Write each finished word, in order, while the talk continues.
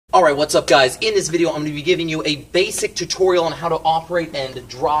Alright, what's up guys? In this video I'm going to be giving you a basic tutorial on how to operate and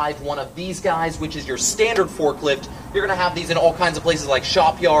drive one of these guys, which is your standard forklift. You're going to have these in all kinds of places like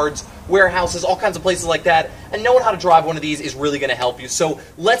shop yards, warehouses, all kinds of places like that, and knowing how to drive one of these is really going to help you. So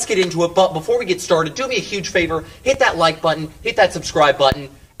let's get into it, but before we get started, do me a huge favor, hit that like button, hit that subscribe button,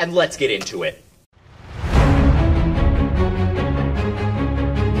 and let's get into it.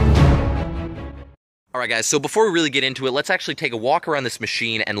 Alright guys, so before we really get into it, let's actually take a walk around this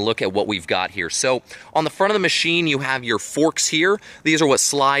machine and look at what we've got here. So, on the front of the machine you have your forks here. These are what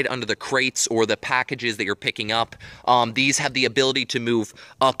slide under the crates or the packages that you're picking up. These have the ability to move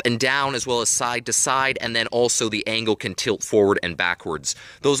up and down as well as side to side, and then also the angle can tilt forward and backwards.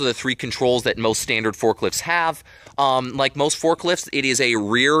 Those are the three controls that most standard forklifts have. Like most forklifts, it is a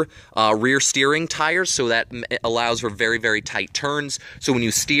rear steering tire, so that allows for very, very tight turns. So when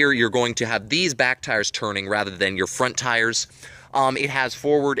you steer, you're going to have these back tires turning rather than your front tires. It has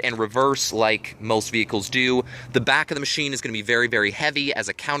forward and reverse like most vehicles do. The back of the machine is going to be very, very heavy as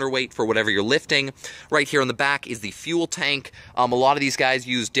a counterweight for whatever you're lifting. Right here on the back is the fuel tank. A lot of these guys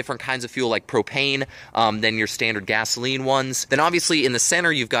use different kinds of fuel like propane than your standard gasoline ones. Then obviously in the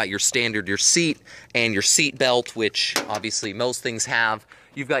center you've got your seat and your seat belt, which obviously most things have.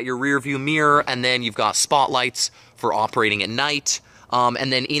 You've got your rear view mirror, and then you've got spotlights for operating at night.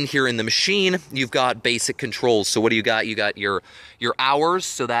 And then in here in the machine, you've got basic controls. So what do you got? You got your hours,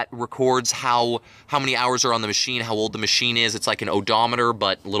 so that records how many hours are on the machine, how old the machine is. It's like an odometer,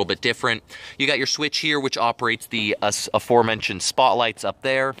 but a little bit different. You got your switch here, which operates the aforementioned spotlights up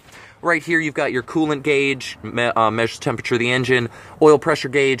there. Right here, you've got your coolant gauge, measures temperature of the engine. Oil pressure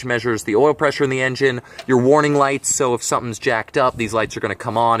gauge measures the oil pressure in the engine. Your warning lights, so if something's jacked up, these lights are going to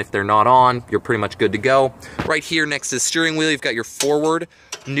come on. If they're not on, you're pretty much good to go. Right here next to the steering wheel, you've got your forward,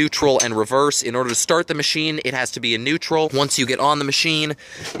 neutral, and reverse. In order to start the machine, it has to be in neutral. Once you get on the machine,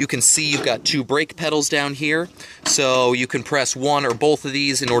 you can see you've got two brake pedals down here. So you can press one or both of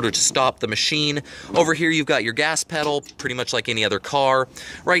these in order to stop the machine. Over here, you've got your gas pedal, pretty much like any other car.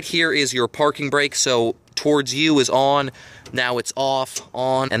 Right here is your parking brake, so towards you is on, now it's off,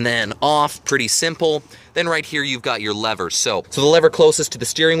 on, and then off, pretty simple. Then right here you've got your levers. So the lever closest to the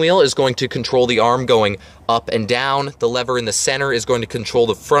steering wheel is going to control the arm going up and down. The lever in the center is going to control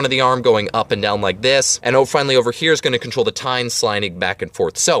the front of the arm going up and down like this. And finally over here is going to control the tines sliding back and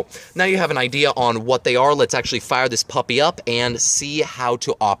forth. So now you have an idea on what they are. Let's actually fire this puppy up and see how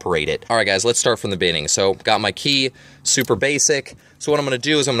to operate it. All right guys, let's start from the beginning. So got my key, super basic. So what I'm going to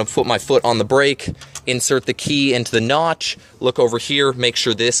do is I'm going to put my foot on the brake, insert the key into the notch, look over here, make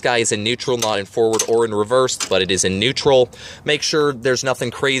sure this guy is in neutral, not in forward or in reverse, but it is in neutral. Make sure there's nothing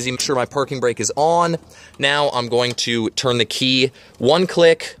crazy, make sure my parking brake is on. Now I'm going to turn the key one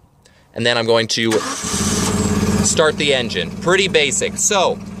click, and then I'm going to start the engine. Pretty basic.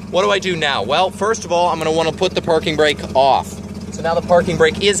 So what do I do now? Well, first of all, I'm going to want to put the parking brake off. So now the parking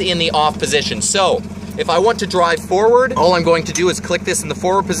brake is in the off position. So if I want to drive forward, all I'm going to do is click this in the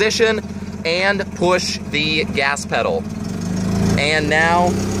forward position and push the gas pedal. And now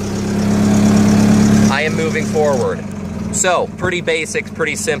I am moving forward. So, pretty basic,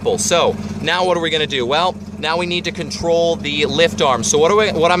 pretty simple. So, now what are we going to do? Well, now we need to control the lift arm. So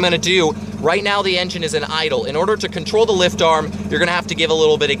what I'm going to do, right now the engine is in idle. In order to control the lift arm, you're going to have to give a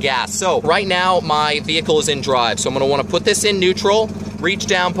little bit of gas. So, right now my vehicle is in drive. So I'm going to want to put this in neutral, reach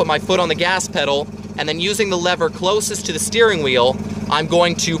down, put my foot on the gas pedal, and then using the lever closest to the steering wheel, I'm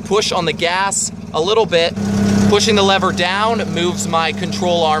going to push on the gas a little bit. Pushing the lever down moves my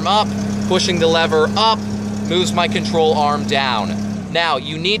control arm up. Pushing the lever up moves my control arm down. Now,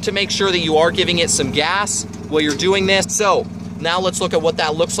 you need to make sure that you are giving it some gas while you're doing this. So, now let's look at what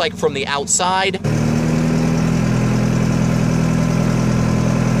that looks like from the outside.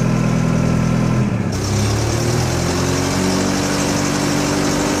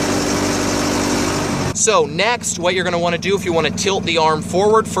 So next, what you're going to want to do if you want to tilt the arm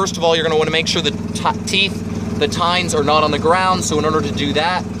forward, first of all, you're going to want to make sure the the tines are not on the ground. So in order to do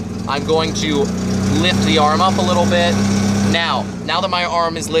that, I'm going to lift the arm up a little bit. Now that my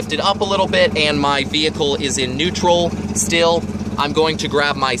arm is lifted up a little bit and my vehicle is in neutral still, I'm going to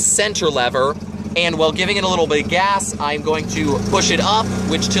grab my center lever, and while giving it a little bit of gas, I'm going to push it up,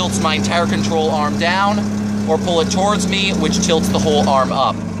 which tilts my entire control arm down, or pull it towards me, which tilts the whole arm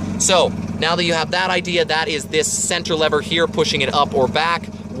up. So, now that you have that idea, that is this center lever here, pushing it up or back,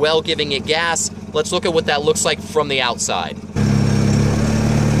 while giving it gas. Let's look at what that looks like from the outside.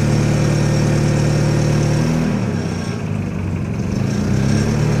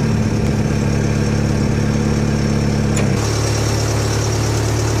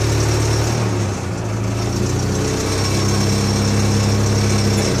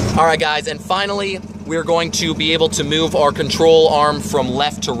 All right, guys, and finally, we're going to be able to move our control arm from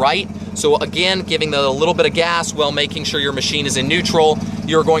left to right. So again, giving a little bit of gas while making sure your machine is in neutral,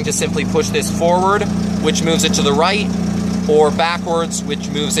 you're going to simply push this forward, which moves it to the right, or backwards, which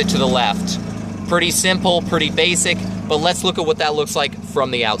moves it to the left. Pretty simple, pretty basic, but let's look at what that looks like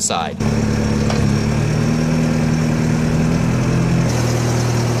from the outside.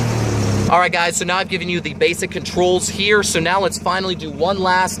 All right, guys, so now I've given you the basic controls here. So now let's finally do one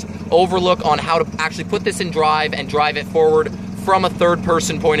last overlook on how to actually put this in drive and drive it forward from a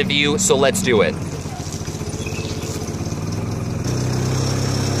third-person point of view. So let's do it.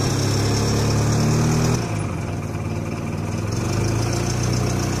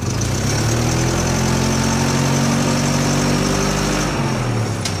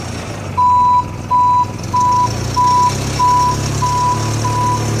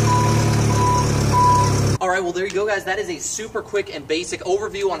 Well, there you go, guys. That is a super quick and basic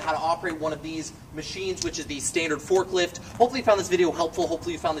overview on how to operate one of these machines, which is the standard forklift. Hopefully you found this video helpful.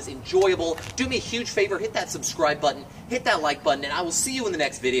 Hopefully you found this enjoyable. Do me a huge favor, hit that subscribe button, hit that like button, and I will see you in the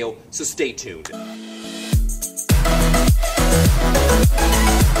next video, so stay tuned.